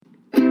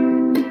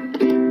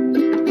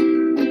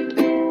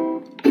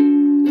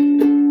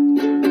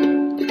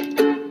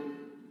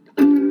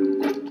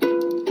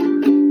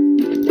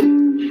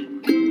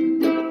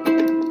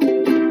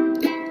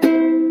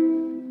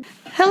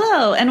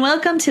and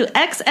welcome to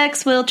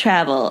XX Will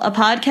Travel, a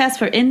podcast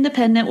for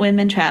independent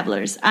women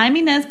travelers. I'm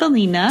Inez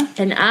Belina.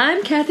 And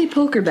I'm Kathy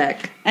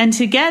Pokerbeck. And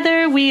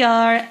together we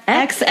are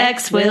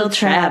XX Will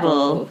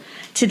Travel.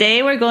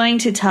 Today we're going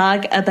to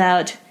talk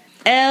about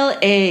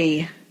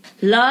LA.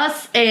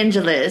 Los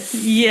Angeles.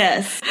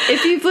 Yes.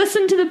 If you've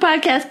listened to the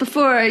podcast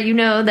before, you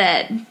know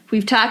that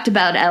we've talked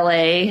about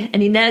LA,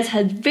 and Inez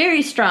had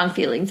very strong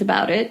feelings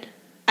about it.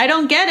 I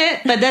don't get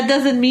it, but that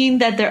doesn't mean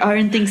that there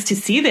aren't things to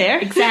see there.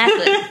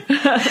 Exactly.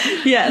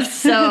 Yes.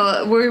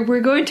 So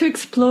we're going to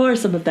explore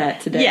some of that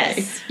today.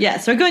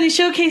 Yes. We're going to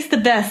showcase the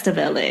best of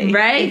LA,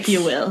 right? If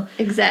you will.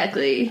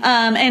 Exactly.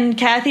 And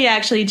Kathy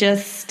actually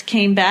just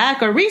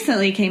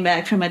recently came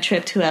back from a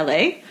trip to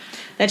LA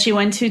that she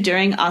went to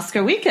during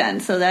Oscar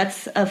weekend. So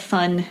that's a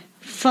fun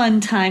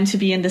time to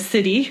be in the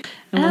city.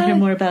 And we'll hear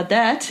more about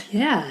that.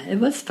 Yeah, it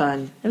was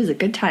fun. It was a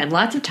good time.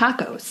 Lots of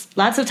tacos.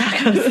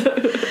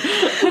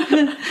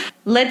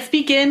 Let's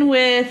begin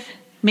with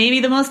maybe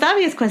the most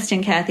obvious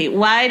question, Kathy.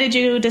 Why did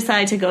you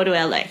decide to go to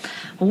LA?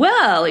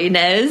 Well,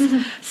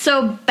 Inez,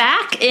 so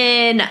back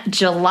in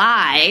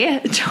July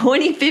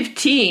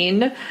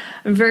 2015,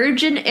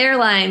 Virgin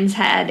Airlines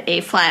had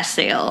a flash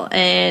sale,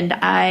 and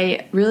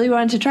I really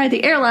wanted to try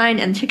the airline,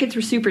 and tickets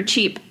were super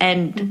cheap,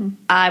 and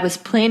I was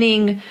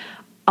planning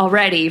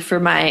already for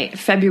my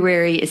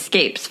February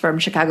escapes from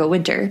Chicago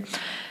winter.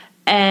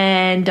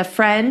 And a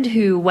friend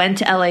who went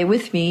to LA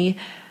with me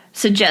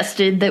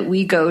suggested that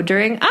we go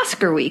during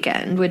Oscar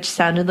weekend, which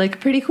sounded like a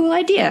pretty cool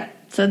idea.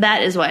 So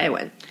that is why I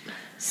went.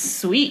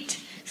 Sweet.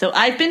 So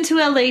I've been to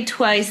LA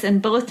twice,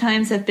 and both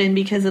times have been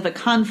because of a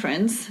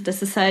conference, the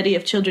Society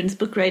of Children's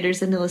Book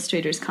Writers and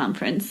Illustrators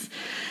Conference.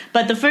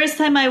 But the first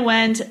time I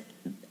went,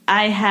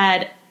 I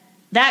had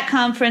that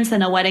conference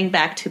and a wedding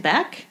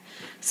back-to-back.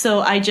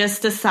 So I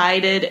just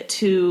decided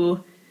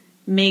to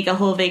make a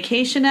whole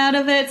vacation out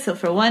of it. So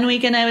for one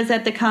weekend I was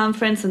at the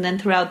conference, and then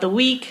throughout the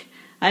week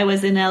I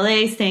was in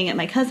LA staying at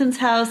my cousin's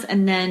house,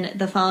 and then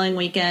the following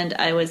weekend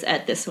I was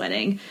at this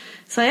wedding.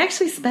 So I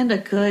actually spent a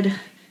good,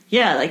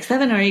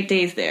 7 or 8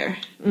 days there.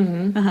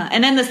 Mm-hmm.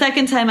 And then the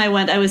second time I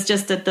went, I was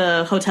just at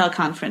the hotel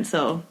conference,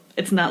 so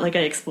it's not like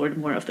I explored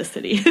more of the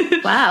city.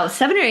 Wow,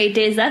 7 or 8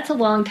 days, that's a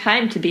long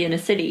time to be in a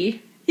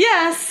city.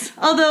 Yes,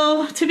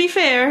 although, to be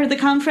fair, the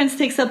conference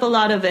takes up a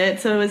lot of it,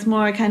 so it was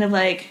more kind of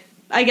like,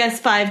 I guess,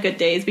 5 good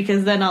days,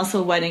 because then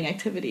also wedding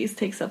activities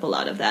takes up a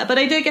lot of that. But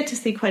I did get to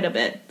see quite a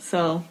bit,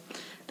 so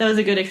that was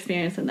a good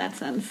experience in that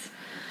sense.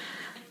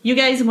 You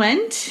guys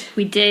went?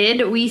 We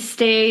did. We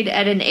stayed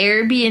at an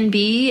Airbnb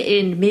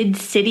in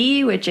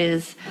Mid-City, which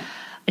is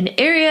an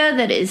area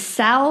that is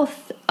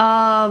south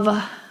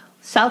of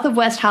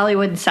West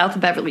Hollywood and south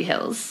of Beverly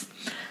Hills.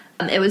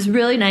 It was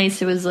really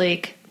nice. It was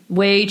like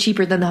way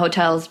cheaper than the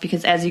hotels,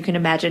 because as you can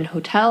imagine,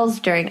 hotels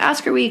during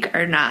Oscar week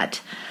are not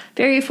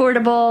very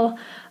affordable.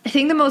 I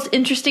think the most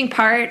interesting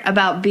part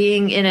about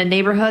being in a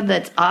neighborhood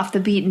that's off the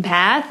beaten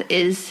path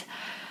is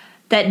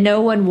that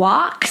no one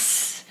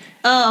walks.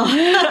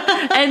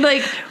 Oh. And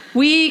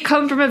we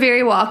come from a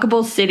very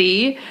walkable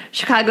city.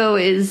 Chicago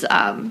is,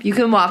 you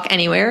can walk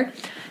anywhere.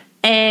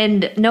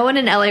 And no one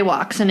in LA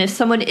walks. And if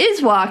someone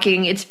is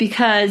walking, it's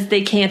because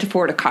they can't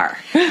afford a car.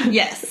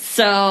 Yes.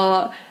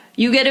 So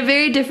you get a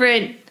very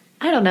different,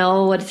 I don't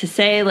know what to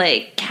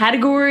say,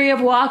 category of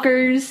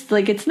walkers.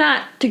 It's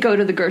not to go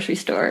to the grocery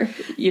store,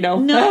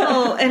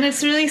 No, and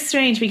it's really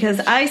strange because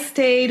I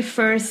stayed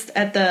first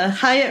at the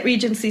Hyatt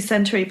Regency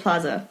Century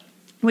Plaza,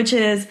 which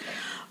is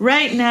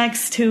right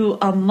next to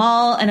a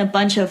mall and a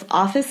bunch of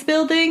office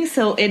buildings,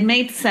 so it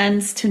made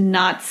sense to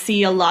not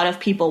see a lot of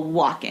people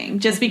walking,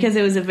 just because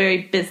it was a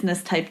very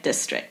business-type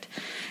district.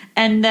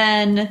 And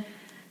then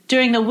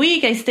during the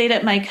week, I stayed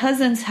at my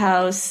cousin's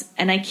house,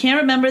 and I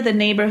can't remember the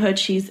neighborhood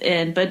she's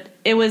in, but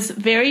it was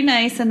very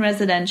nice and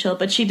residential,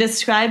 but she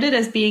described it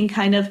as being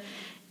kind of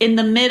in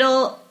the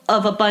middle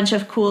of a bunch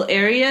of cool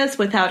areas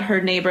without her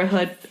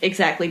neighborhood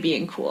exactly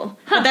being cool.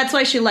 But that's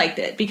why she liked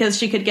it, because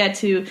she could get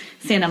to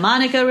Santa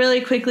Monica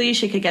really quickly,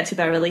 she could get to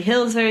Beverly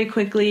Hills very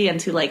quickly, and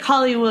to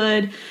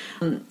Hollywood,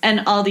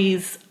 and all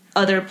these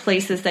other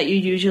places that you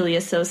usually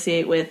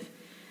associate with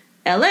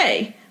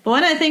LA. But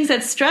one of the things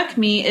that struck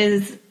me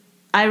is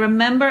I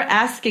remember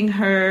asking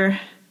her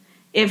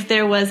if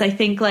there was, I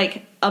think,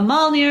 a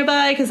mall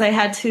nearby, because I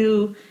had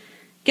to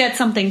get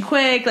something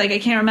quick. I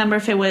can't remember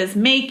if it was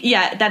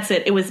that's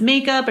it. It was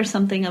makeup or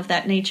something of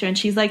that nature. And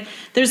she's like,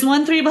 there's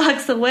one 3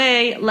 blocks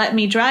away. Let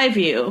me drive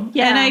you.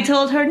 Yeah. And I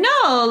told her, no,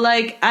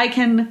 I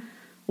can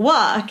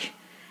walk.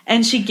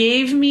 And she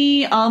gave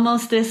me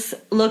almost this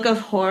look of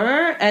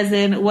horror, as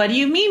in, what do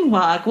you mean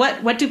walk?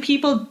 What do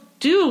people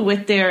do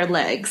with their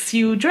legs?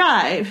 You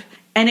drive.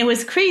 And it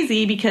was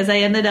crazy because I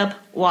ended up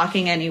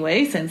walking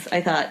anyway, since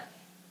I thought,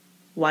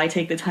 why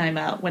take the time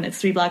out when it's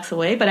 3 blocks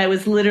away? But I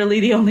was literally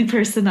the only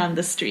person on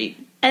the street.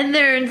 And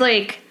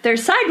their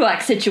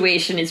sidewalk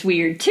situation is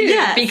weird too.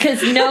 Yes.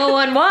 Because no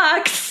one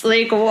walks.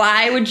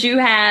 Why would you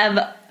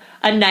have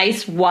a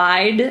nice,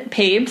 wide,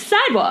 paved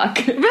sidewalk?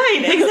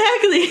 Right,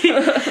 exactly.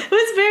 It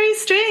was very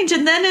strange.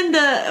 And then in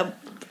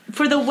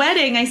for the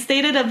wedding, I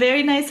stayed at a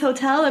very nice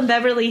hotel in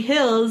Beverly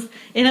Hills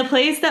in a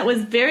place that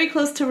was very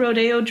close to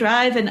Rodeo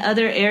Drive and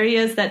other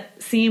areas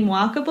that seem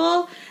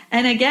walkable.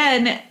 And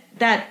again,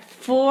 that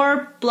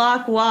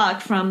 4-block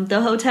walk from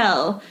the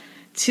hotel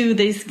to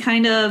these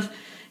kind of,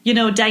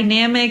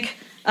 dynamic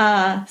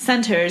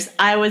centers,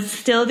 I was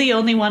still the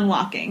only one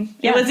walking.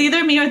 Yeah. It was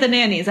either me or the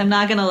nannies, I'm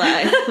not gonna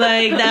lie.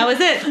 Like, that was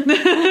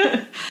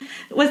it.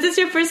 Was this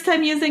your first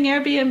time using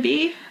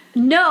Airbnb?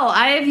 No,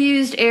 I have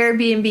used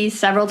Airbnb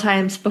several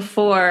times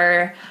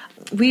before.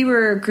 We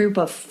were a group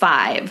of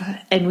 5,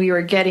 and we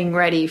were getting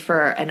ready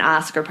for an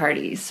Oscar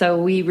party, so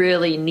we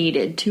really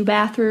needed 2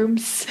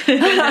 bathrooms.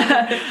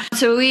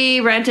 So we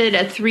rented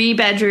a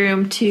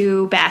 3-bedroom,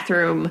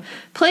 2-bathroom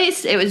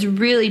place. It was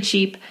really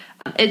cheap.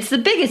 It's the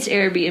biggest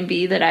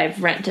Airbnb that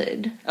I've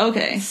rented.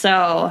 Okay.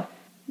 So,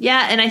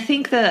 yeah, and I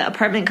think the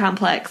apartment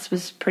complex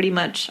was pretty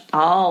much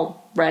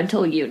all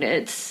rental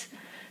units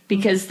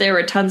because there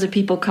were tons of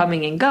people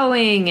coming and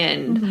going,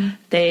 and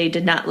they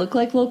did not look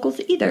like locals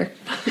either.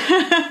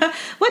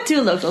 What do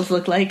locals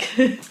look like?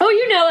 Oh,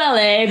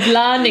 LA,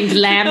 blonde and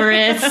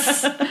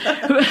glamorous.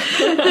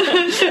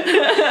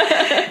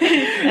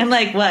 And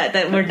like what?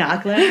 That we're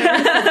not glamorous?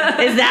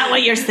 Is that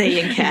what you're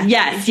saying, Kat?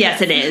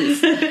 Yes, it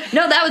is.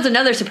 No, that was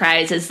another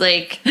surprise. Is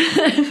like,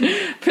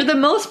 for the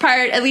most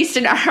part, at least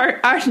in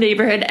our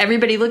neighborhood,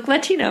 everybody looked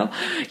Latino.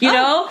 You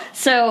know,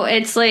 so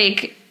it's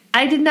like.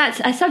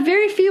 I saw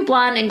very few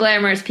blonde and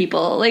glamorous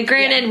people. Like,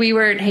 granted, we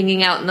weren't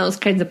hanging out in those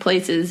kinds of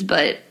places,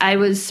 but I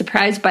was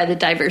surprised by the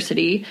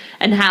diversity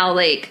and how,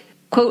 like,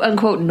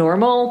 quote-unquote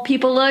normal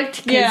people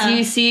looked. Because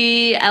you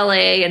see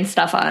LA and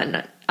stuff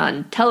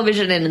on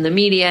television and in the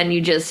media, and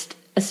you just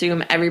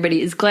assume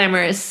everybody is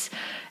glamorous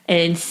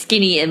and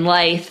skinny and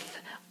lithe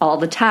all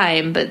the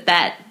time. But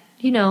that,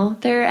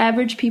 they're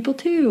average people,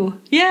 too.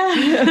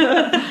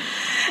 Yeah.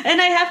 And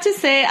I have to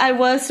say, I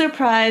was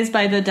surprised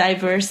by the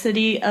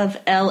diversity of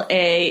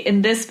LA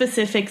in this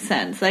specific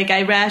sense. Like,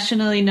 I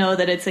rationally know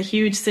that it's a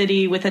huge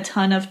city with a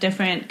ton of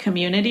different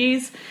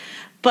communities,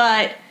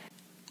 but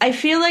I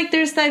feel like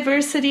there's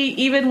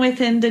diversity even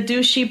within the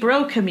douchey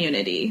bro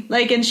community.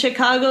 Like, in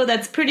Chicago,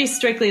 that's pretty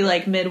strictly,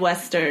 like,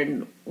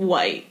 Midwestern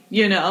white,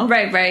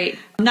 Right.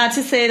 Not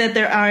to say that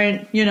there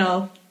aren't,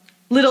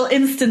 little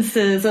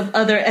instances of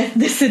other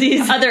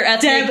ethnicities, other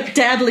ethnic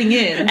dabbling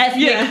in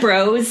ethnic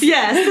bros.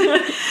 Yes,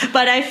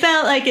 but I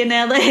felt like in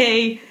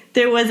LA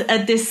there was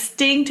a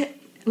distinct,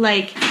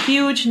 like,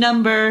 huge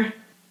number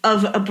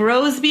of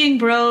bros being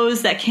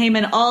bros that came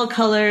in all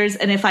colors,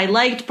 and if I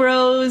liked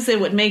bros, it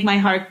would make my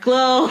heart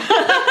glow.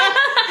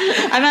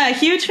 I'm not a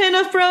huge fan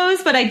of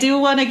bros, but I do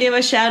want to give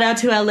a shout out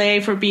to LA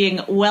for being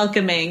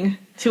welcoming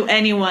to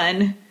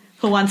anyone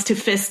who wants to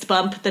fist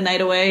bump the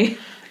night away.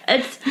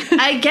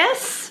 I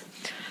guess.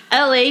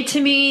 LA to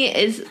me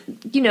is,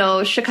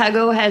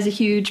 Chicago has a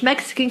huge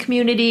Mexican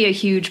community, a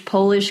huge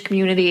Polish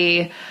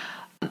community,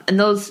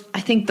 and I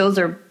think those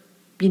are,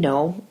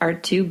 our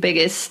 2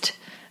 biggest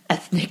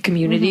ethnic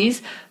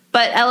communities.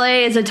 But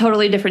LA is a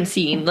totally different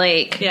scene.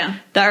 Like,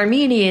 the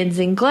Armenians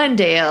in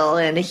Glendale,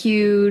 and a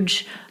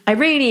huge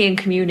Iranian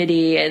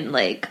community, and,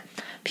 like,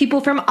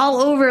 people from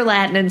all over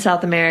Latin and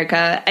South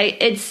America.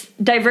 It's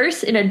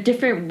diverse in a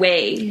different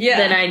way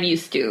than I'm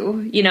used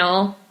to,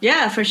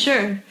 Yeah, for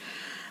sure.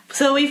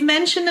 So we've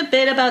mentioned a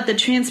bit about the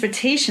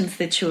transportation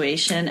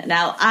situation.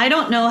 Now, I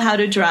don't know how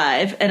to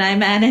drive, and I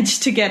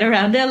managed to get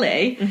around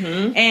LA.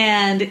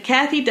 And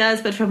Kathy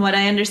does, but from what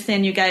I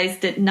understand, you guys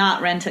did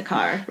not rent a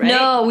car, right?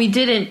 No, we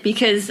didn't,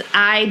 because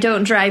I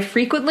don't drive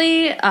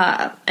frequently,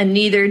 and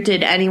neither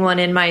did anyone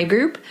in my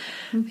group.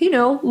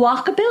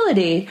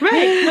 Walkability.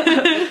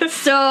 Right.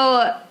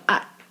 So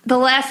the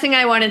last thing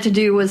I wanted to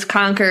do was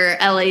conquer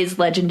LA's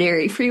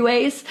legendary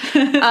freeways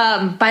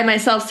by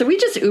myself. So we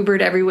just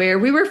Ubered everywhere.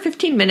 We were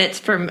 15 minutes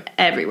from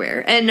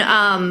everywhere.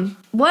 And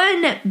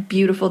one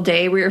beautiful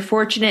day, we were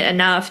fortunate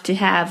enough to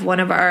have one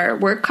of our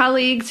work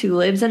colleagues who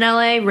lives in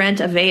LA rent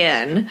a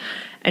van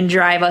and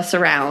drive us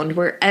around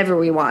wherever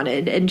we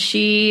wanted. And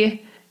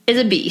she is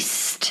a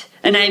beast.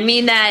 And I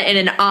mean that in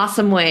an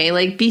awesome way,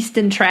 like beast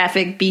in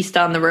traffic, beast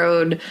on the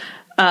road.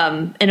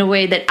 In a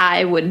way that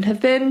I wouldn't have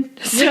been.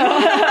 So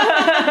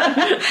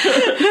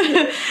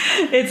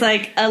it's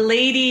like a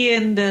lady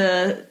in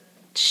the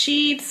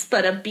sheets,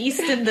 but a beast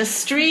in the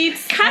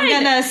streets. I'm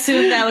gonna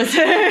assume that was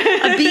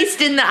her. A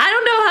beast in I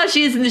don't know how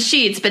she is in the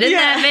sheets, but in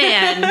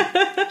that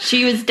van,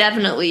 she was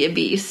definitely a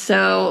beast.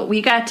 So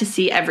we got to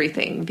see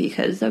everything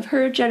because of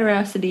her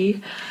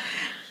generosity.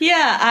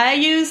 Yeah, I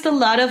used a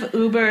lot of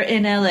Uber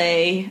in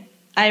LA.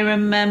 I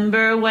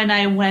remember when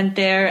I went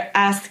there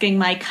asking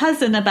my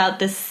cousin about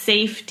the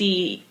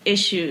safety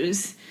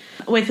issues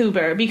with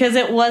Uber, because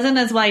it wasn't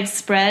as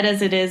widespread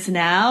as it is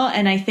now.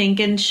 And I think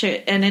in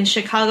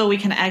Chicago, we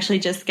can actually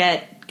just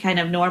get kind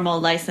of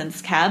normal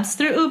licensed cabs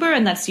through Uber,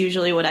 and that's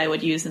usually what I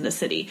would use in the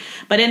city.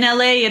 But in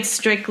LA, it's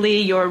strictly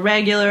your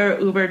regular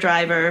Uber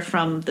driver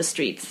from the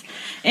streets.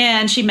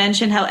 And she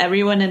mentioned how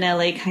everyone in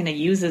LA kind of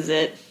uses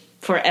it.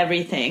 for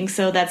everything.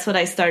 So that's what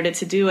I started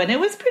to do. And it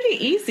was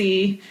pretty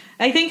easy.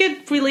 I think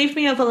it relieved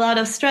me of a lot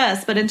of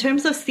stress. But in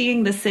terms of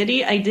seeing the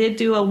city, I did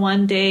do a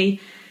one-day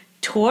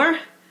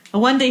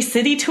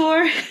city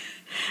tour.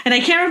 And I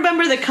can't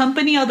remember the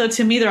company, although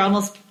to me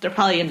they're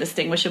probably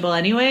indistinguishable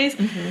anyways.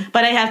 Mm-hmm.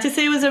 But I have to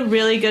say it was a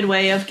really good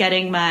way of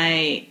getting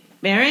my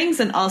bearings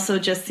and also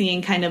just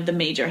seeing kind of the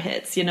major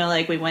hits. You know,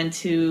 like we went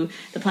to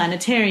the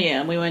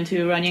planetarium, we went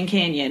to Runyon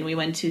Canyon, we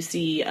went to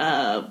see,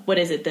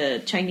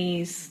 the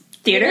Chinese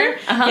theater?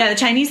 Uh-huh. Yeah, the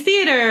Chinese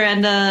theater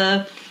and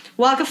the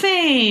Walk of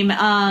Fame,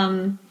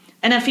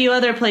 and a few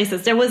other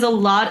places. There was a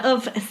lot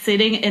of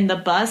sitting in the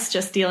bus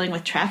just dealing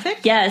with traffic.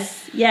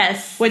 Yes.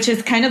 Which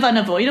is kind of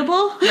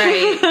unavoidable.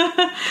 Right.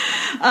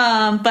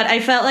 But I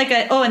felt like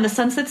and the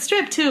Sunset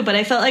Strip too, but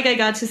I felt like I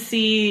got to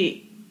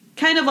see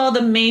kind of all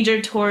the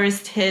major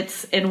tourist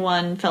hits in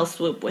one fell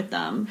swoop with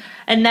them.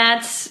 And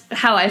that's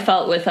how I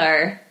felt with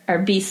our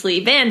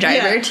beastly van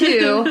driver,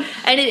 too.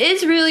 And it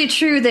is really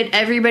true that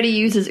everybody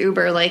uses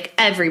Uber, like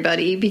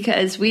everybody,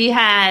 because we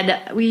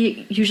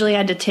usually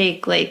had to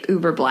take like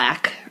Uber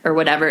Black or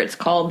whatever it's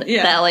called,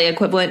 the LA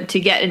equivalent, to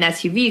get an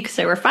SUV because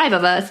there were 5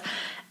 of us.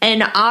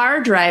 And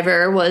our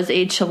driver was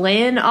a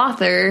Chilean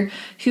author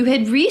who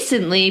had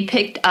recently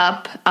picked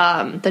up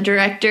the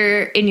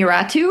director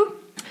Iñárritu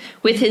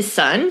with his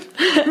son,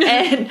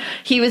 and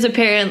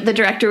the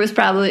director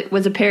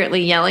was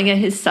apparently yelling at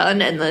his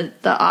son, and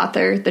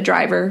the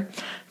driver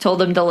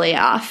told him to lay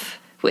off,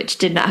 which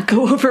did not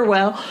go over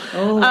well.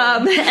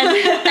 And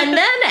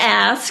then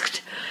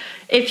asked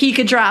if he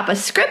could drop a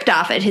script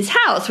off at his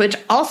house, which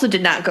also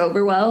did not go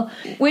over well.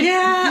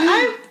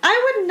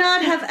 I would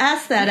not have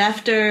asked that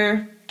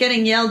after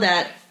getting yelled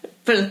at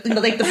for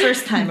like the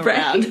first time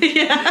around.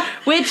 Right.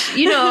 Which,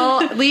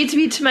 leads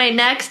me to my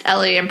next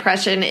LA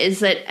impression is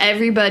that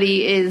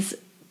everybody is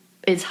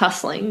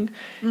hustling.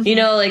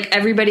 Mm-hmm. Like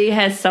everybody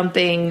has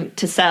something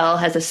to sell,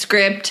 has a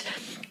script,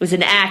 is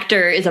an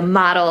actor, is a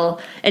model.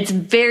 It's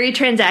very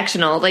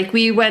transactional. Like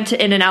we went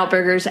to In-N-Out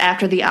Burgers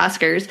after the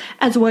Oscars,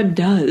 as one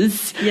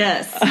does.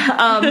 Yes.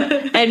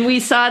 And we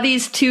saw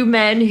these 2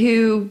 men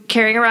who,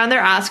 carrying around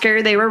their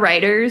Oscar, they were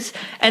writers,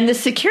 and the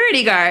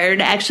security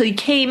guard actually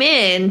came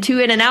in to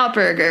In-N-Out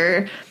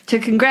Burger to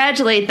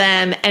congratulate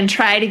them and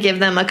try to give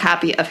them a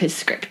copy of his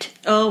script.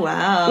 Oh,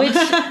 wow. Which,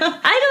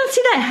 I don't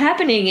see that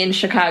happening in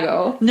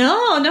Chicago.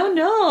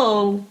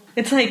 No.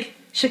 It's like,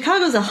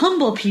 Chicago's a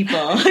humble people.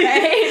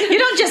 Right? You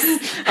don't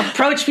just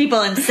approach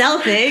people and sell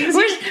things.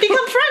 You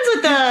become friends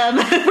with them.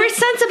 We're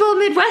sensible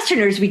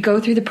Midwesterners. We go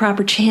through the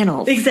proper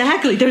channels.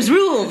 Exactly. There's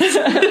rules.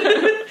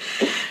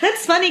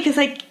 That's funny because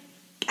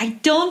I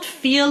don't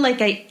feel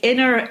like I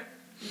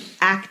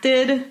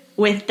interacted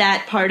with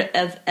that part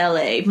of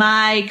LA.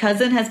 My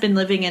cousin has been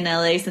living in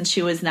LA since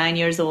she was 9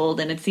 years old,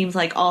 and it seems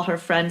like all her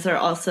friends are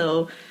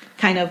also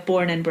kind of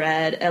born and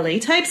bred LA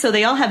types, so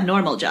they all have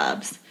normal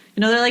jobs.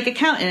 They're like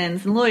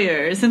accountants and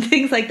lawyers and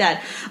things like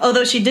that.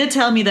 Although she did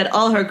tell me that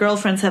all her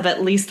girlfriends have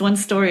at least one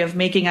story of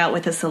making out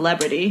with a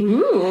celebrity.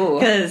 Ooh.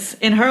 Because,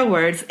 in her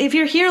words, if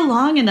you're here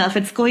long enough,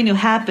 it's going to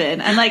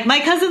happen. And, like, my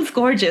cousin's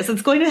gorgeous.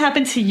 It's going to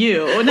happen to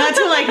you, not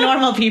to, like,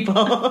 normal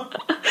people.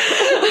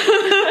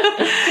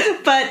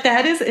 But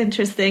that is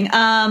interesting.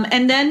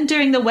 And then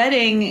during the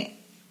wedding,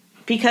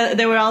 because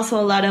there were also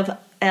a lot of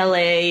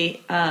LA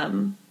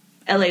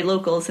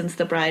locals since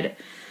the bride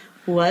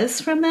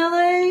was from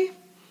LA.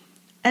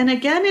 And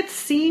again, it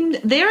seemed,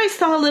 there I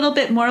saw a little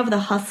bit more of the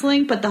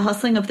hustling, but the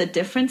hustling of the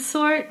different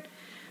sort,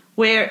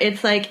 where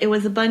it's like, it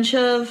was a bunch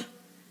of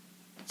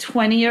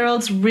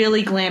 20-year-olds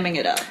really glamming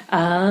it up.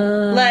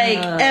 Like,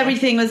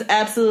 everything was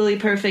absolutely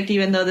perfect,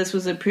 even though this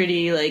was a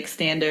pretty, like,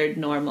 standard,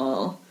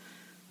 normal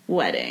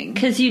wedding.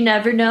 Because you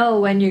never know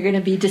when you're going to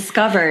be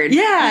discovered.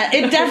 Yeah,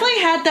 it definitely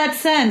had that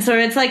sense. Or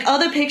it's like all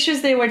the pictures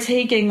they were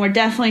taking were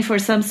definitely for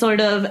some sort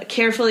of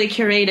carefully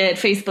curated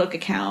Facebook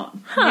account.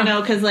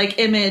 Because like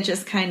image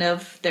is kind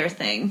of their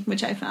thing,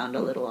 which I found a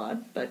little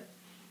odd, but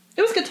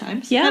it was good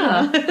times.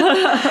 Yeah.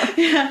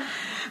 Yeah.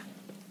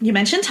 You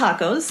mentioned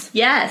tacos.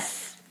 Yes.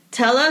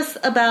 Tell us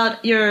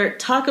about your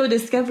taco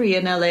discovery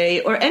in LA,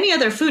 or any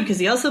other food,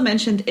 because you also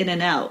mentioned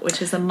In-N-Out,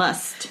 which is a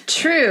must.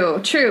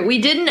 True. We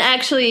didn't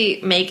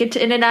actually make it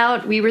to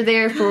In-N-Out. We were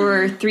there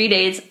for 3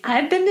 days.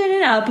 I've been to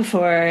In-N-Out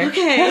before.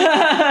 Okay.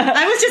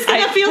 I was just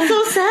going to feel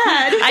so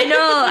sad.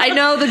 I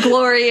know the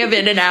glory of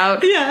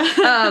In-N-Out.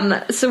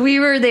 Yeah. So we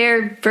were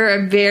there for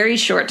a very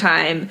short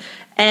time.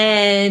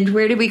 And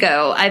where did we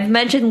go? I've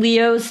mentioned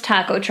Leo's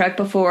Taco Truck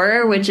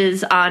before, which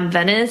is on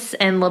Venice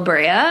and La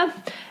Brea.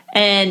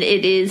 And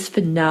it is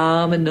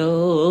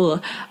phenomenal.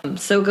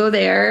 So go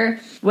there.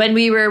 When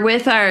we were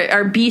with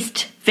our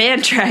beast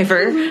van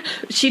driver,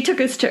 she took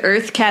us to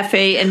Earth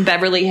Cafe in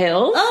Beverly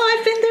Hills. Oh,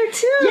 I've been there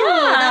too.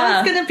 Yeah.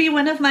 That was going to be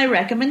one of my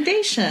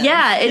recommendations.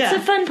 Yeah, it's a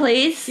fun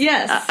place.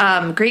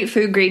 Yes. Great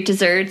food, great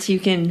desserts. You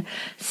can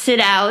sit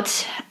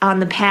out on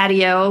the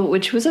patio,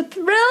 which was a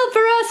thrill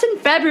for us in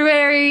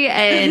February,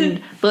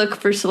 and look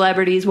for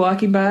celebrities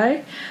walking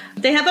by.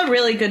 They have a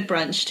really good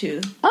brunch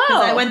too.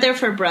 Oh. I went there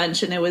for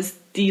brunch, and it was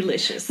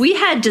delicious. We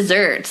had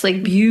desserts,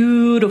 like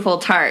beautiful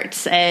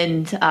tarts,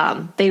 and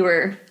they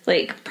were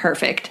like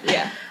perfect.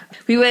 Yeah.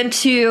 We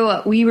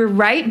were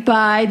right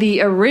by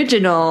the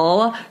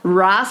original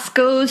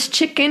Roscoe's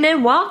Chicken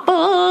and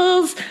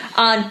Waffles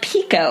on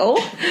Pico.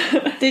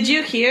 Did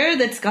you hear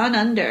that's gone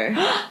under?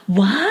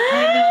 What?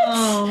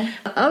 I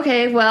know.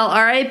 Okay, well,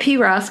 R.I.P.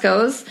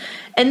 Roscoe's.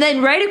 And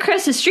then right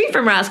across the street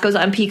from Roscoe's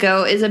on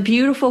Pico is a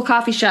beautiful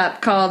coffee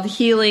shop called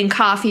Healing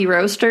Coffee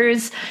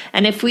Roasters.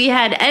 And if we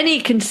had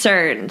any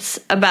concerns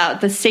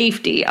about the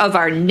safety of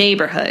our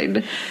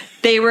neighborhood,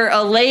 they were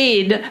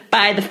allayed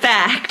by the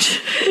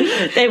fact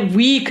that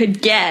we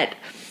could get,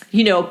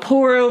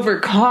 pour over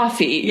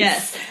coffee.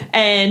 Yes.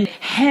 And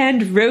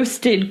hand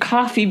roasted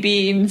coffee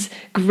beans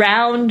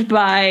ground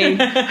by,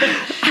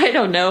 I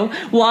don't know,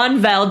 Juan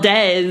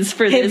Valdez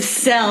for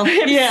himself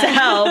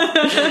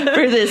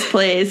for this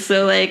place.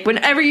 So, like,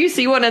 whenever you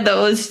see one of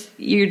those,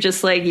 you're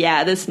just like,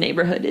 yeah, this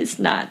neighborhood is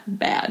not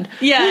bad.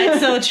 Yeah,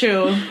 it's so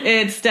true.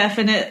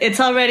 It's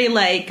already,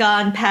 like,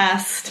 gone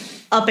past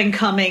up and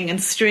coming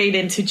and straight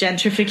into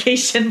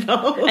gentrification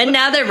mode. And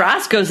now that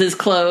Roscoe's is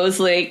closed,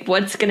 like,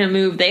 what's gonna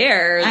move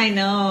there? I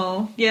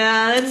know.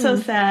 Yeah, that's so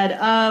sad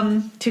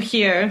to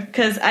hear,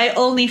 because I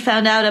only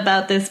found out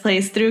about this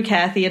place through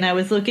Kathy, and I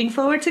was looking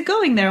forward to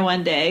going there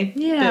one day.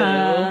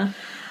 Yeah. So,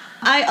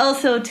 I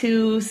also,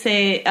 to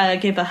say,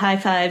 give a high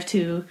five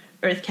to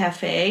Earth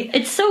Cafe.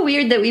 It's so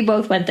weird that we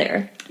both went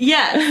there.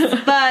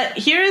 Yes, but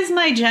here is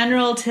my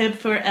general tip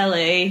for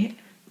LA.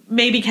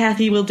 Maybe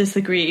Kathy will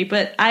disagree,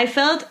 but I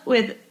felt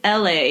with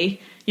LA,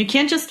 you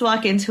can't just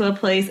walk into a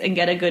place and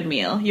get a good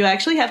meal. You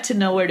actually have to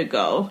know where to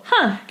go.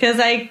 Huh. Because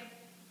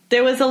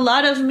there was a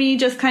lot of me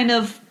just kind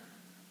of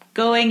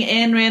going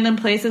in random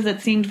places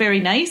that seemed very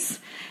nice,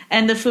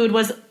 and the food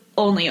was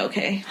only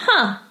okay.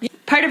 Huh.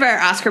 Part of our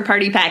Oscar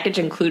party package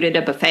included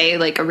a buffet,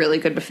 like a really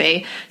good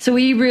buffet. So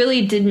we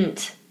really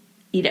didn't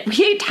eat it.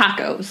 We ate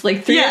tacos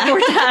like 3 or 4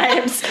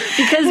 times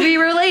because we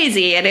were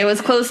lazy and it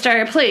was close to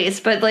our place.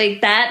 But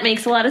like that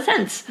makes a lot of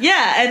sense.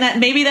 Yeah,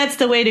 and maybe that's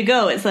the way to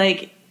go. It's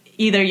like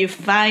either you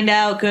find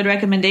out good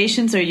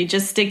recommendations or you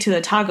just stick to the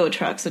taco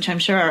trucks, which I'm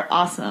sure are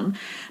awesome.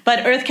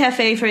 But Earth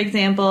Cafe, for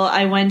example,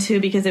 I went to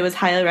because it was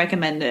highly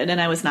recommended and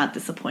I was not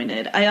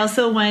disappointed. I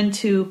also went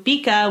to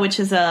Pica,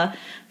 which is a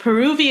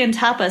Peruvian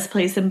tapas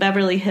place in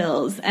Beverly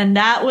Hills, and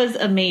that was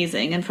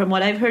amazing. And from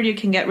what I've heard, you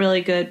can get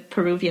really good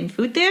Peruvian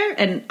food there,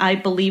 and I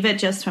believe it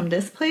just from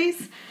this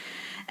place.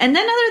 And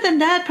then other than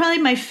that, probably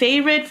my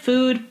favorite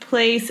food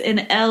place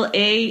in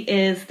LA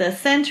is the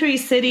Century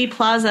City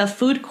Plaza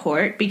Food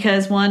Court,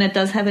 because one, it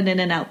does have an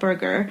In-N-Out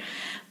burger,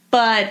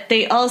 but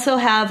they also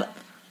have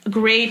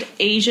great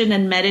Asian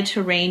and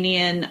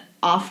Mediterranean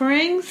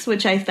offerings,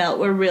 which I felt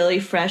were really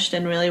fresh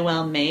and really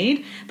well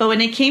made. But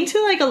when it came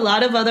to like a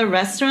lot of other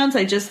restaurants,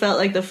 I just felt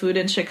like the food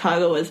in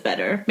Chicago was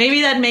better.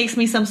 Maybe that makes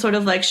me some sort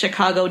of like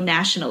Chicago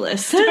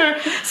nationalist or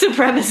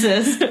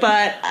supremacist,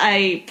 but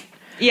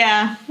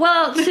yeah.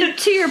 Well,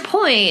 to your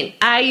point,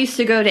 I used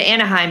to go to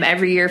Anaheim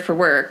every year for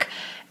work,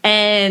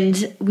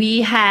 and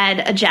we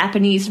had a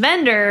Japanese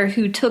vendor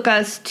who took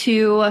us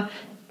to,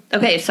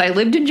 okay, so I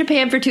lived in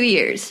Japan for 2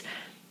 years.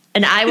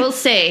 And I will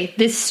say,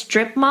 this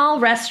strip mall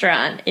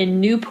restaurant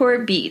in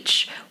Newport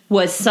Beach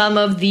was some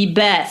of the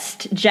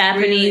best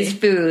Japanese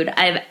food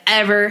I've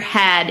ever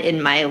had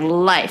in my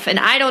life. And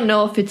I don't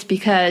know if it's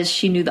because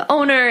she knew the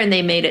owner and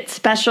they made it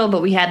special,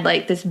 but we had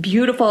like this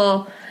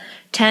beautiful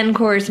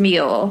 10-course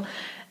meal.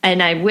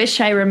 And I wish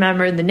I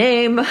remembered the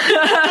name of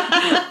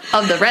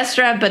the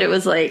restaurant, but it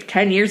was like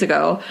 10 years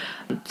ago.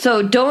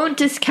 So don't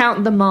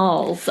discount the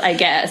malls, I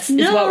guess,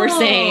 is what we're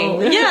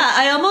saying. Yeah,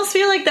 I almost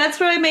feel like that's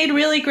where I made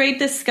really great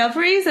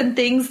discoveries and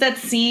things that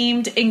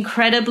seemed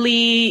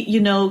incredibly,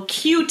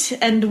 cute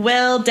and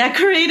well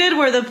decorated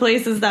were the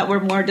places that were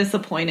more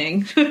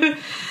disappointing.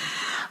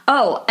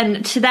 Oh,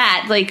 and to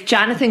that, like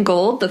Jonathan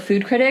Gold, the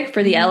food critic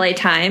for the LA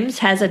Times,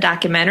 has a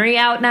documentary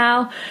out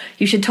now.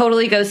 You should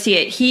totally go see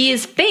it. He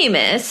is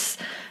famous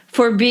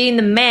for being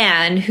the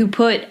man who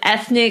put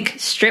ethnic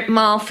strip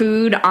mall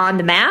food on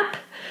the map.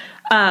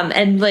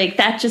 And like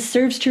that just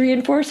serves to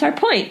reinforce our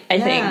point, I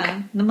think.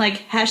 I'm like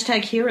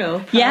 #hero.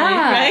 Probably,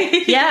 yeah.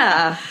 Right?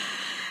 Yeah.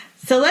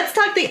 So let's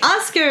talk the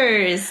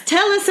Oscars.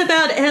 Tell us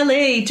about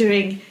LA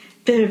during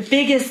the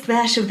biggest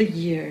bash of the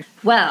year.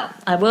 Well,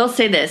 I will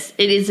say this.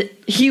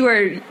 You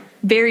are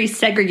very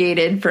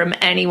segregated from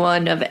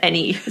anyone of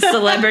any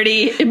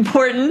celebrity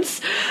importance.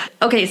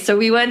 Okay, so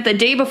we went the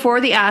day before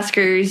the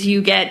Oscars.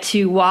 You get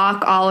to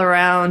walk all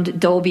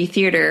around Dolby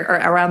Theater, or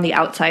around the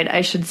outside,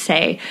 I should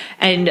say,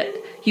 and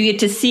you get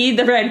to see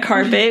the red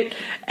carpet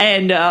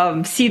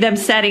and see them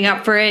setting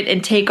up for it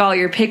and take all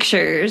your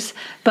pictures.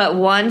 But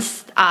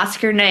once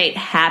Oscar night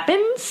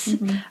happens,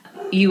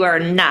 you are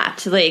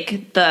not.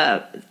 Like,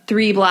 the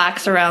 3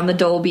 blocks around the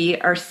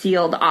Dolby are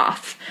sealed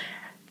off.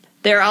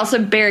 They're also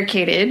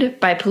barricaded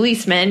by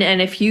policemen, and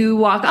if you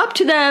walk up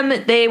to them,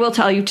 they will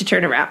tell you to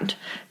turn around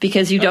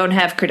because you don't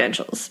have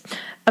credentials.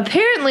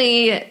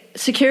 Apparently,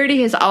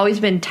 security has always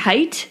been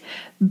tight,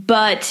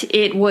 but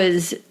it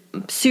was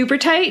super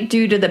tight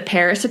due to the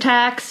Paris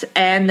attacks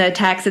and the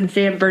attacks in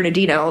San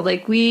Bernardino.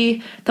 Like,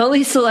 the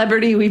only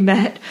celebrity we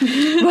met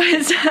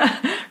was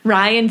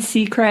Ryan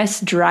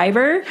Seacrest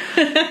Driver.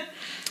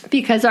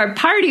 Because our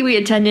party we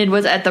attended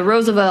was at the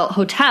Roosevelt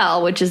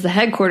Hotel, which is the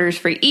headquarters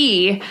for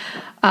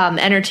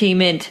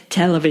Entertainment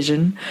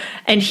Television.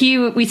 And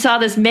we saw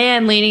this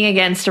man leaning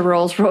against a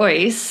Rolls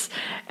Royce,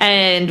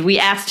 and we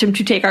asked him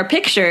to take our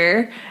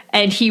picture,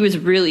 and he was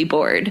really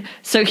bored.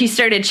 So he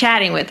started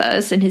chatting with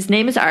us, and his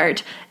name is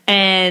Art,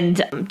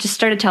 and just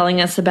started telling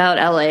us about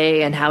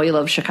LA and how he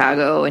loves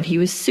Chicago, and he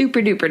was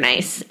super duper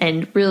nice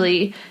and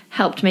really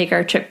helped make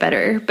our trip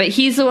better. But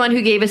he's the one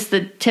who gave us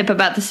the tip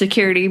about the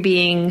security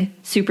being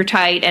super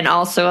tight, and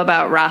also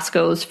about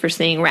Roscoe's for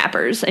seeing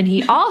rappers. And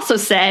he also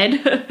said,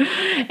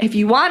 if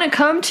you want to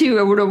come to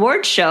an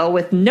award show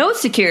with no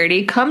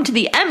security, come to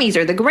the Emmys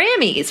or the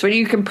Grammys, where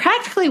you can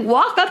practically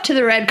walk up to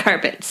the red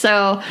carpet.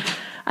 So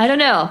I don't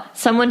know.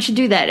 Someone should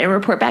do that and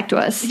report back to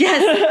us.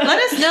 Yes,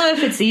 let us know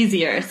if it's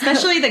easier,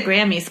 especially the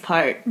Grammys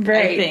part,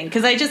 right? I think,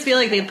 because I just feel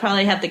like they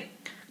probably have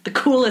the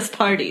coolest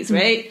parties,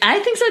 right? I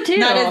think so too.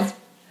 Not as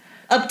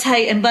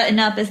uptight and button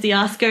up as the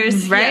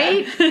Oscars,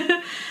 right?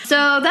 Yeah. So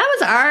that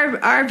was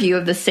our view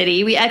of the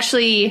city. We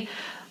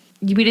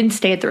didn't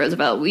stay at the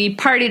Roosevelt. We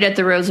partied at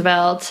the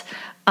Roosevelt.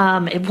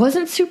 It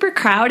wasn't super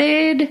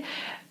crowded.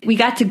 We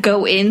got to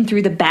go in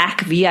through the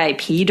back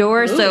VIP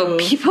door. Ooh.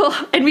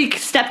 So and we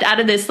stepped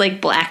out of this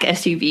like black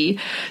SUV.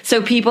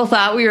 So people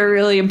thought we were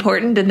really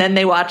important, and then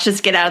they watched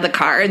us get out of the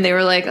car and they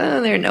were like,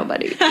 oh, they're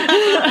nobody.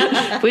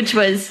 Which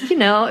was,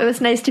 it was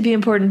nice to be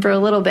important for a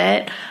little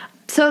bit.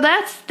 So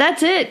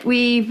that's it.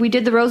 We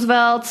did the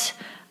Roosevelt,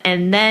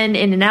 and then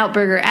In-N-Out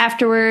Burger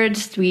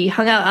afterwards. We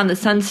hung out on the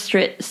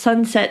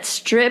Sunset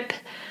Strip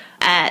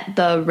at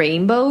the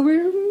Rainbow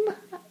Room,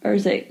 or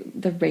is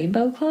it the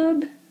Rainbow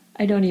Club?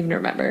 I don't even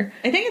remember.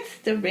 I think it's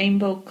the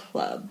Rainbow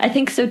Club. I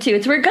think so too.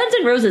 It's where Guns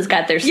N' Roses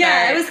got their start.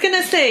 Yeah, I was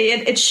gonna say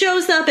it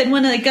shows up in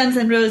one of the Guns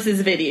N'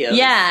 Roses videos.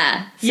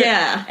 Yeah,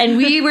 yeah, and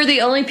we were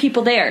the only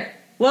people there.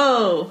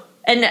 Whoa!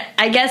 And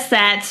I guess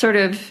that sort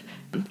of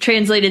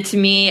translated to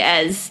me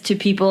as to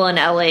people in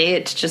LA,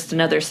 it's just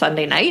another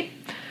Sunday night.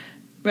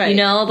 Right.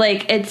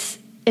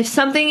 If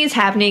something is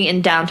happening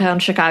in downtown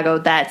Chicago,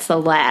 that's the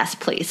last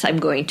place I'm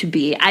going to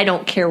be. I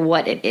don't care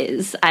what it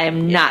is. I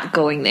am not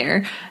going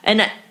there.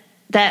 And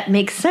that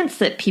makes sense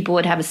that people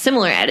would have a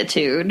similar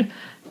attitude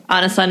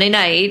on a Sunday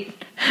night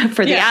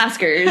for the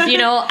Oscars.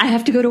 I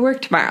have to go to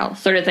work tomorrow,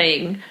 sort of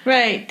thing.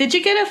 Right. Did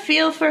you get a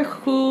feel for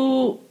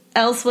who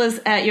else was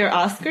at your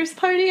Oscars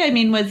party? I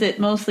mean, was it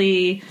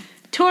mostly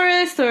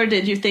tourists, or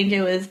did you think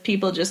it was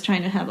people just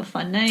trying to have a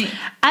fun night?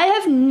 I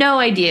have no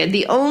idea.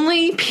 The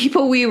only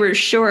people we were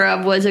sure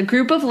of was a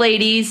group of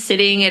ladies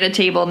sitting at a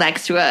table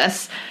next to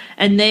us,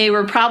 and they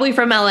were probably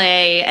from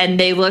LA, and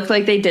they looked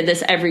like they did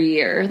this every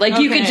year. Like,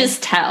 you could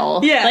just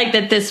tell,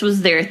 that this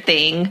was their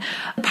thing.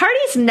 The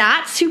party's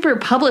not super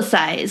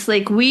publicized.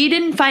 Like, we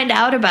didn't find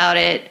out about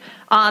it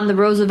on the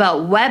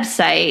Roosevelt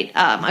website.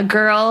 A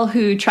girl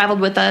who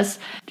traveled with us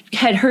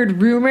had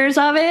heard rumors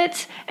of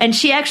it, and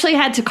she actually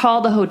had to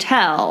call the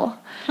hotel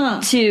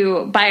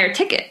to buy our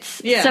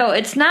tickets. Yeah. So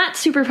it's not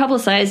super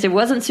publicized. It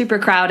wasn't super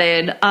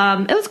crowded. It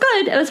was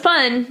good. It was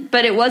fun,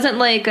 but it wasn't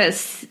like a,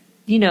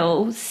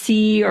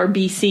 see or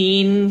be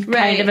seen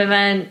kind of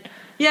event.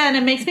 Yeah, and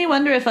it makes me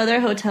wonder if other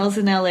hotels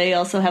in LA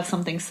also have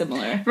something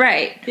similar.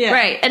 Right,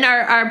 right. And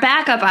our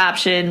backup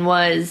option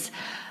was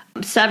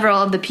several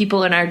of the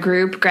people in our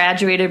group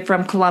graduated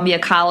from Columbia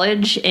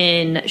College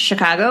in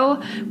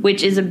Chicago,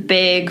 which is a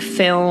big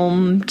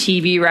film,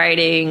 TV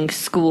writing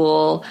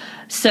school.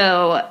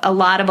 So a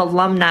lot of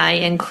alumni,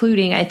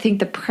 including I think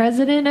the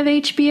president of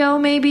HBO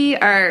maybe,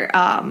 are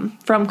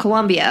from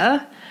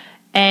Columbia.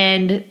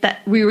 And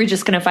that we were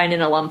just going to find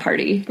an alum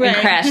party and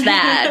crash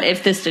that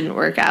if this didn't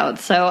work out.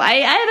 So I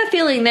have a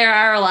feeling there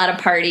are a lot of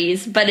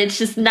parties, but it's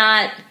just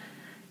not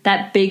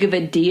that big of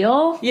a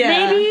deal,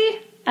 maybe?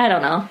 I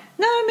don't know.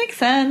 No, it makes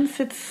sense.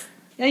 It's,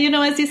 as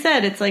you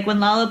said, it's like when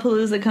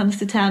Lollapalooza comes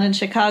to town in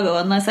Chicago,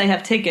 unless I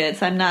have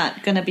tickets, I'm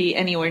not going to be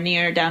anywhere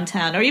near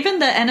downtown. Or even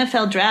the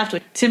NFL draft,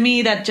 which to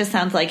me, that just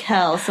sounds like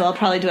hell, so I'll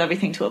probably do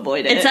everything to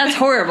avoid it. It sounds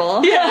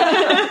horrible.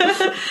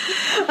 Yeah.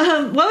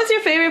 What was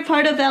your favorite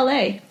part of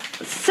LA?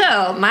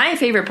 So, my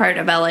favorite part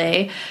of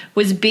LA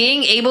was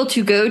being able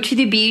to go to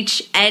the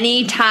beach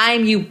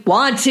anytime you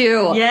want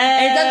to.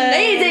 Yes. It's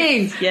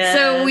amazing. Yes.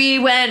 So, we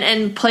went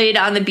and played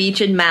on the beach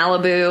in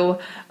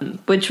Malibu,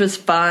 which was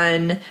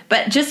fun.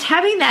 But just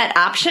having that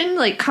option,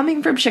 like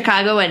coming from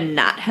Chicago and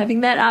not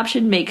having that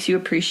option, makes you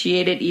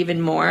appreciate it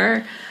even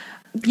more.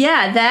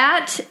 Yeah,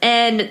 that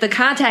and the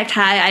contact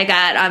high I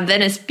got on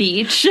Venice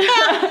Beach. Like,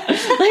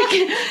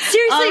 seriously,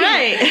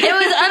 it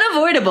was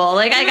unavoidable.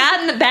 Like, I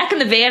got back in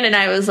the van and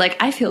I was like,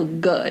 I feel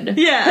good.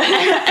 Yeah.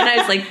 And I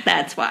was like,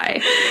 that's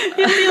why.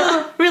 You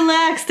feel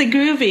relaxed and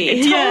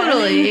groovy.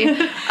 Totally.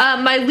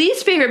 My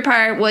least favorite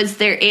part was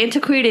their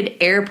antiquated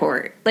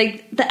airport.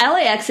 Like, the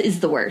LAX is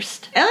the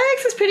worst.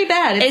 LAX is pretty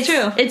bad. It's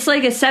true. It's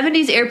like a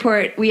 70s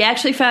airport. We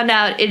actually found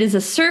out it is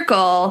a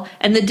circle,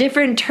 and the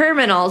different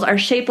terminals are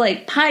shaped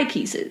like pie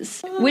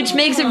pieces, which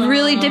makes it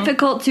really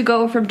difficult to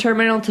go from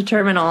terminal to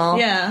terminal.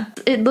 Yeah.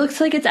 It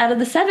looks like it's out of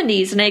the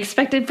 70s, and I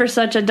expected for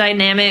such a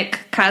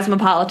dynamic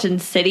cosmopolitan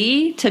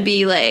city to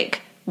be,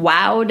 like,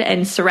 wowed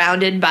and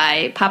surrounded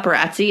by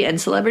paparazzi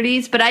and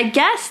celebrities, but I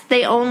guess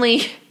they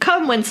only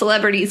come when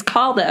celebrities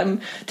call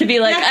them to be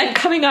like, I'm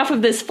coming off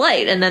of this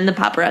flight, and then the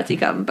paparazzi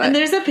come. But and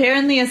there's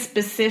apparently a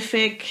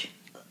specific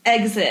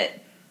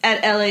exit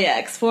at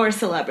LAX for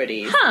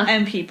celebrities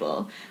and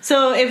people.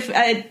 So if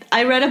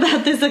I read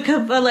about this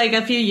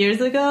a few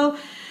years ago,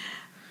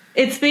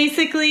 it's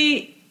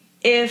basically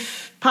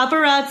if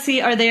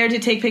paparazzi are there to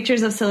take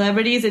pictures of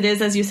celebrities, it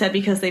is, as you said,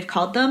 because they've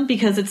called them,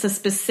 because it's a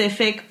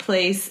specific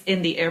place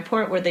in the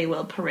airport where they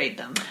will parade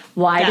them.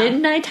 Why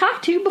didn't I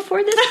talk to you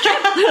before this trip?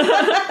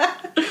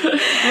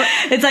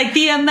 It's like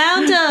the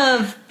amount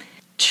of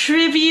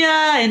trivia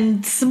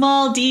and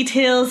small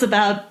details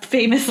about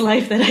famous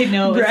life that I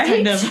know is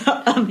kind of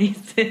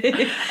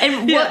amazing.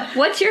 And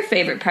what's your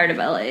favorite part of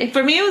LA?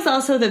 For me, it was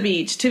also the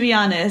beach, to be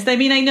honest. I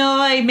mean, I know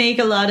I make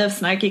a lot of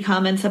snarky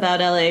comments about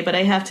LA, but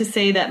I have to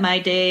say that my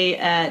day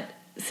I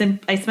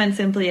spent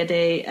simply a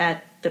day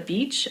at the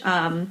beach.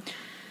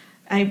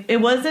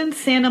 It wasn't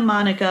Santa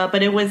Monica,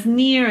 but it was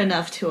near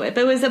enough to it.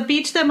 But it was a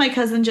beach that my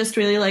cousin just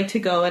really liked to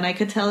go, and I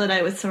could tell that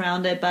I was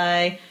surrounded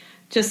by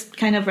just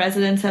kind of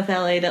residents of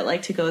LA that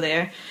like to go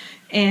there.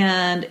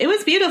 And it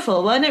was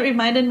beautiful. One, it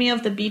reminded me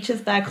of the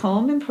beaches back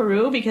home in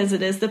Peru because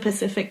it is the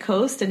Pacific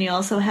coast, and you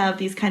also have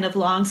these kind of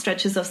long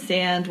stretches of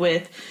sand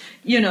with,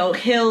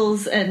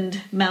 hills and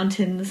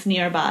mountains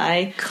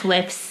nearby.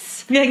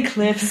 Cliffs. And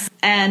cliffs.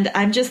 And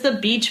I'm just a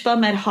beach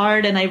bum at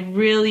heart, and I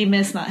really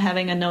miss not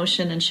having an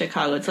ocean in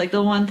Chicago. It's like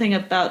the one thing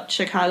about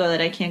Chicago that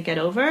I can't get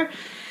over.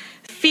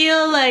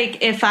 Feel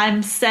like if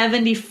I'm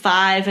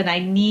 75 and I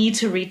need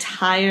to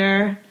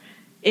retire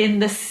in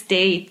the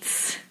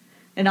States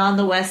and on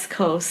the West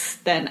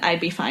Coast, then I'd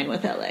be fine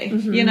with LA,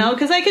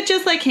 because I could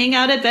just hang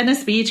out at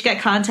Venice Beach, get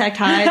contact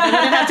highs. I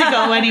wouldn't have to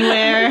go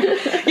anywhere.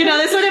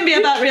 This wouldn't be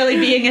about really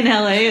being in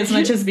LA as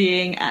much as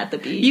being at the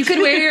beach. You could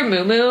wear your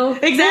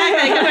muumuu.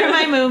 Exactly, I could wear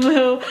my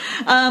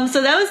muumuu.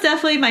 So that was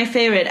definitely my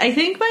favorite. I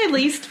think my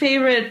least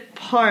favorite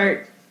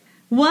part,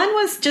 one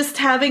was just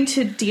having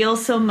to deal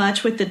so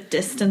much with the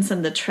distance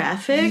and the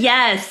traffic.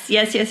 Yes.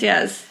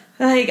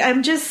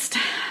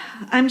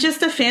 I'm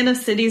just a fan of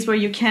cities where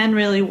you can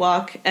really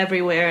walk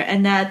everywhere,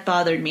 and that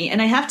bothered me.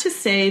 And I have to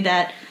say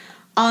that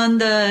on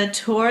the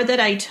tour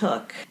that I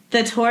took,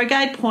 the tour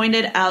guide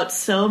pointed out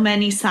so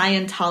many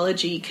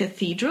Scientology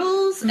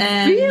cathedrals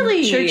and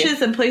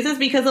churches and places,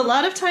 because a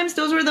lot of times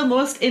those were the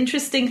most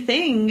interesting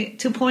thing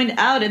to point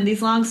out in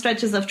these long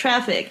stretches of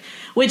traffic,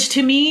 which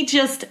to me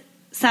just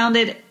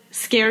sounded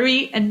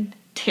scary and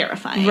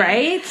terrifying.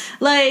 Right?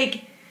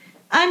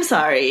 I'm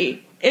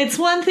sorry. It's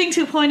one thing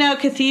to point out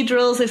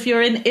cathedrals if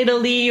you're in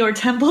Italy or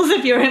temples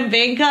if you're in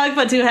Bangkok,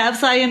 but to have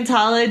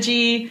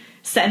Scientology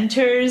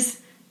centers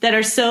that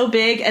are so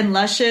big and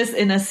luscious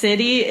in a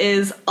city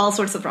is all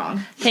sorts of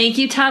wrong. Thank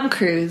you, Tom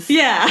Cruise.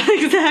 Yeah,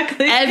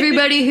 exactly.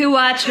 Everybody who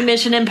watched the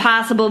Mission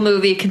Impossible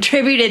movie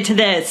contributed to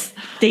this.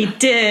 They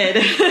did.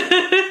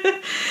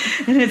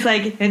 And it's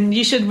and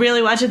you should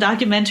really watch a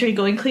documentary,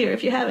 Going Clear,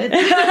 if you haven't.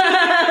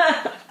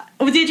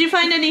 Did you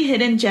find any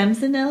hidden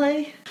gems in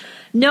LA?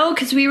 No,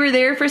 because we were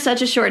there for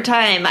such a short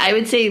time. I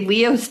would say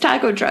Leo's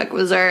Taco Truck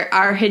was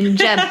our hidden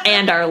gem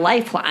and our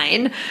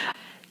lifeline.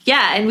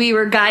 Yeah, and we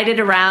were guided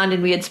around,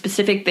 and we had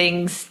specific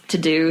things to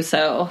do,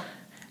 so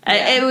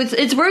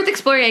it's worth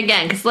exploring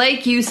again, because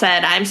like you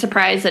said, I'm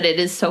surprised that it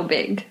is so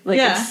big.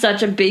 It's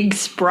such a big,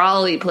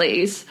 sprawly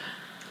place.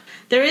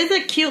 There is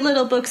a cute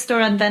little bookstore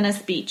on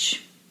Venice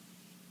Beach.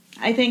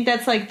 I think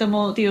that's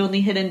the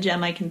only hidden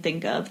gem I can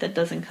think of that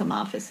doesn't come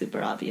off as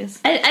super obvious.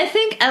 I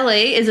think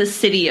LA is a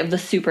city of the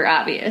super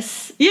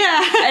obvious.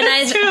 Yeah,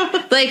 that's true.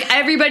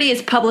 Everybody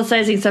is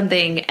publicizing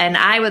something, and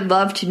I would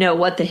love to know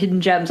what the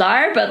hidden gems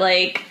are, but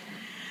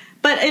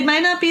But it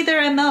might not be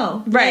their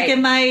MO. Right.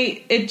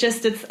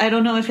 I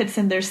don't know if it's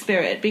in their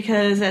spirit,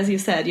 because as you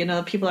said,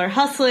 people are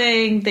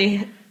hustling,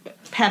 they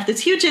have this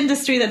huge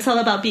industry that's all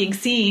about being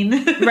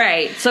seen.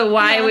 Right. So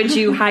why would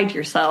you hide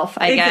yourself,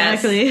 I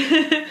guess?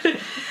 Exactly.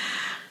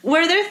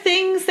 Were there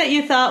things that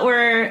you thought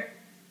were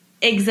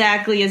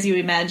exactly as you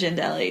imagined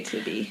LA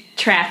to be?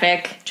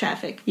 Traffic.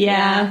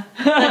 Yeah.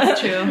 That's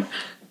true.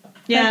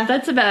 Yeah.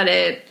 That's about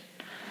it.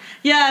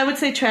 Yeah, I would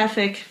say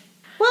traffic.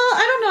 Well,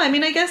 I don't know. I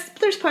mean, I guess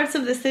there's parts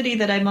of the city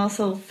that I'm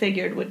also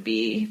figured would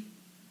be...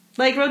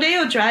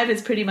 Rodeo Drive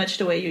is pretty much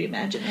the way you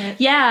imagine it.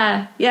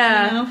 Yeah.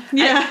 Yeah.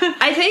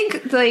 I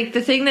think,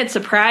 the thing that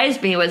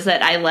surprised me was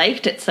that I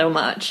liked it so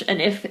much.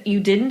 And if you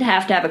didn't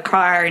have to have a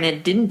car and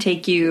it didn't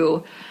take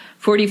you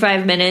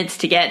 45 minutes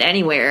to get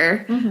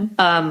anywhere,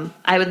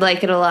 I would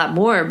like it a lot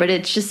more. But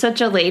it's just such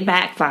a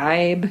laid-back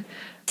vibe.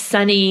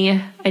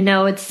 sunny. I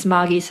know it's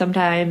smoggy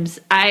sometimes.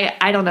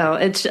 I don't know.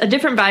 It's a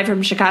different vibe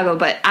from Chicago,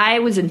 but I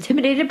was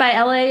intimidated by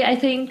LA, I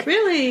think.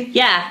 Really?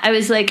 Yeah, I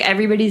was like,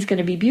 everybody's going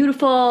to be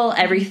beautiful.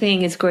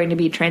 Everything is going to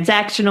be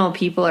transactional.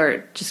 People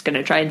are just going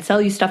to try and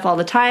sell you stuff all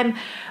the time.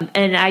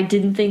 And I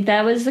didn't think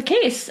that was the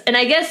case. And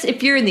I guess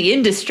if you're in the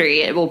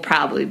industry, it will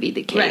probably be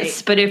the case.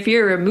 Right. But if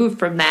you're removed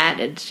from that,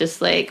 it's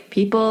just like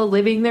people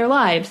living their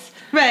lives.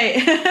 Right.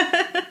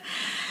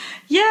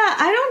 Yeah,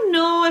 I don't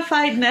know if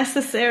I'd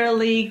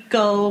necessarily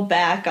go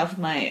back of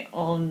my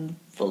own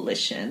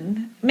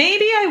volition.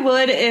 Maybe I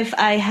would if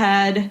I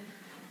had,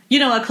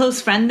 a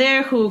close friend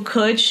there who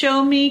could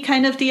show me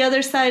kind of the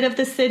other side of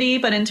the city.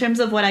 But in terms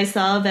of what I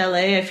saw of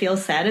LA, I feel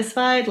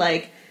satisfied.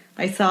 Like,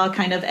 I saw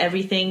kind of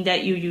everything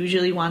that you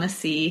usually want to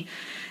see.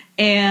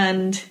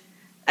 And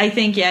I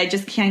think, I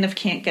just kind of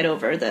can't get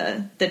over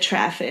the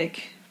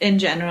traffic in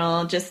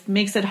general. Just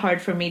makes it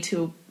hard for me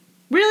to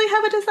really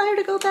have a desire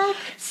to go back.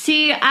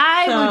 See,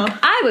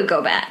 I would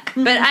go back,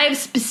 but I have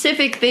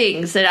specific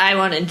things that I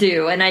want to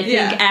do, and I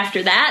think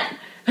after that,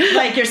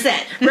 like you're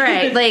set,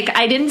 right? Like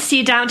I didn't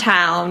see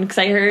downtown because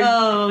I heard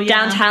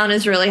downtown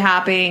is really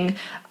hopping.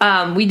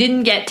 We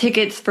didn't get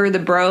tickets for the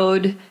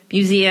Broad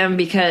Museum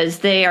because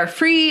they are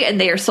free and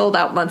they are sold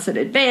out months in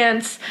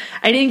advance.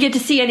 I didn't get to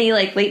see any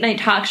like late night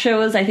talk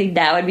shows. I think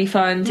that would be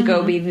fun to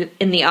go be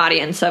in the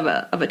audience of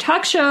a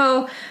talk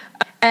show.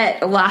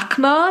 At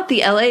LACMA, the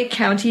LA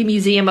County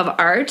Museum of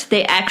Art,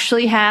 they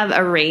actually have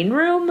a rain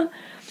room,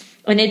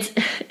 and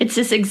it's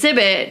this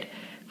exhibit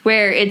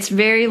where it's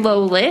very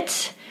low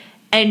lit,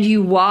 and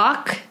you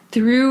walk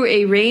through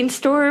a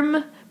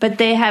rainstorm, but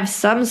they have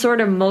some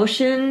sort of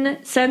motion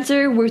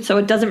sensor so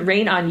it doesn't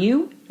rain on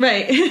you.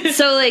 Right.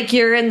 So like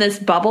you're in this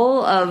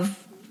bubble of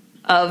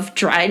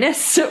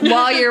dryness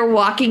while you're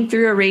walking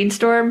through a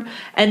rainstorm,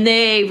 and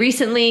they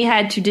recently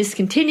had to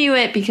discontinue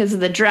it because of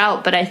the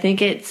drought, but I think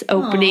it's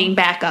opening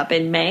back up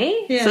in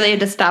May. So they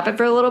had to stop it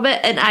for a little bit,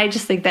 and I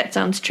just think that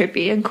sounds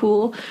trippy and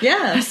cool.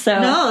 Yeah.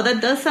 So no,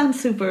 that does sound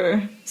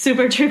super,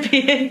 super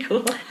trippy and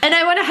cool. And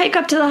I want to hike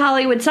up to the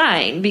Hollywood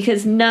sign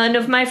because none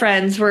of my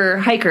friends were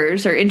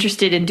hikers or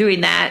interested in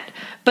doing that.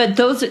 But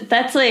those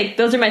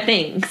are my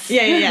things.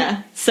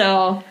 Yeah.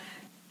 So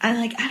I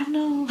don't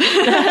know.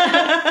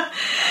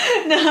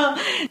 No,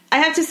 I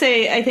have to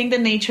say, I think the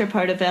nature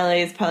part of LA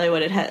is probably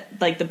what it had,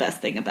 like, the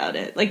best thing about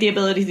it. Like, the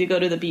ability to go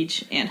to the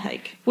beach and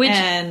hike.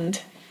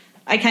 And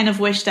I kind of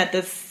wish that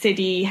the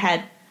city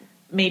had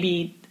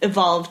maybe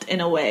evolved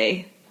in a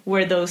way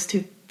where those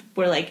two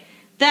were like,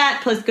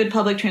 that plus good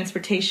public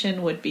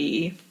transportation would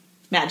be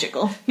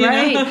magical.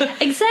 Right. Know?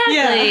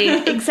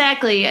 Exactly.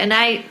 Exactly. And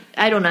I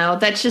don't know.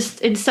 That's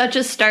just in such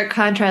a stark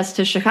contrast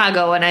to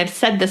Chicago. And I've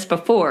said this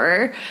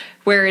before,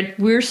 where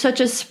we're such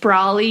a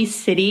sprawly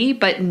city,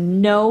 but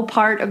no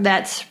part of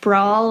that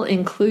sprawl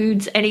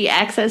includes any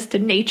access to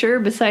nature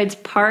besides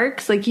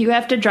parks. Like, you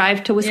have to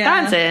drive to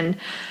Wisconsin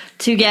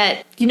to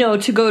get,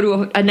 to go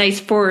to a nice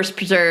forest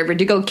preserve or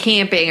to go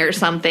camping or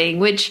something,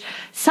 which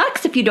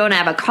sucks if you don't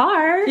have a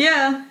car.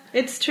 Yeah,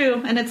 it's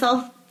true. And it's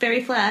all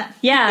very flat.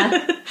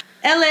 Yeah.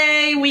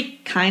 LA, we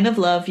kind of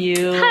love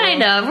you.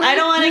 Kind of. I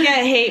don't want to get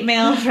hate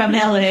mail from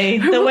LA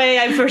the way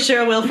I for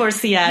sure will for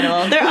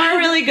Seattle. There are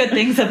really good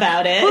things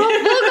about it. We'll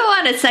go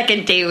on a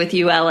second date with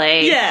you,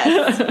 LA.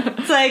 Yes.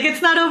 It's like,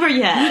 it's not over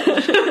yet.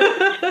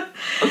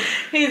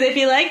 If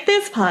you like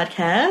this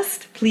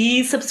podcast,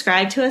 please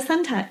subscribe to us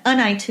on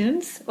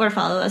iTunes or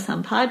follow us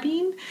on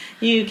Podbean.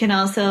 You can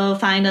also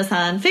find us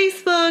on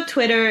Facebook,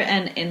 Twitter,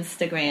 and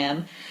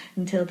Instagram.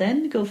 Until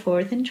then, go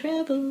forth and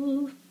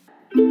travel.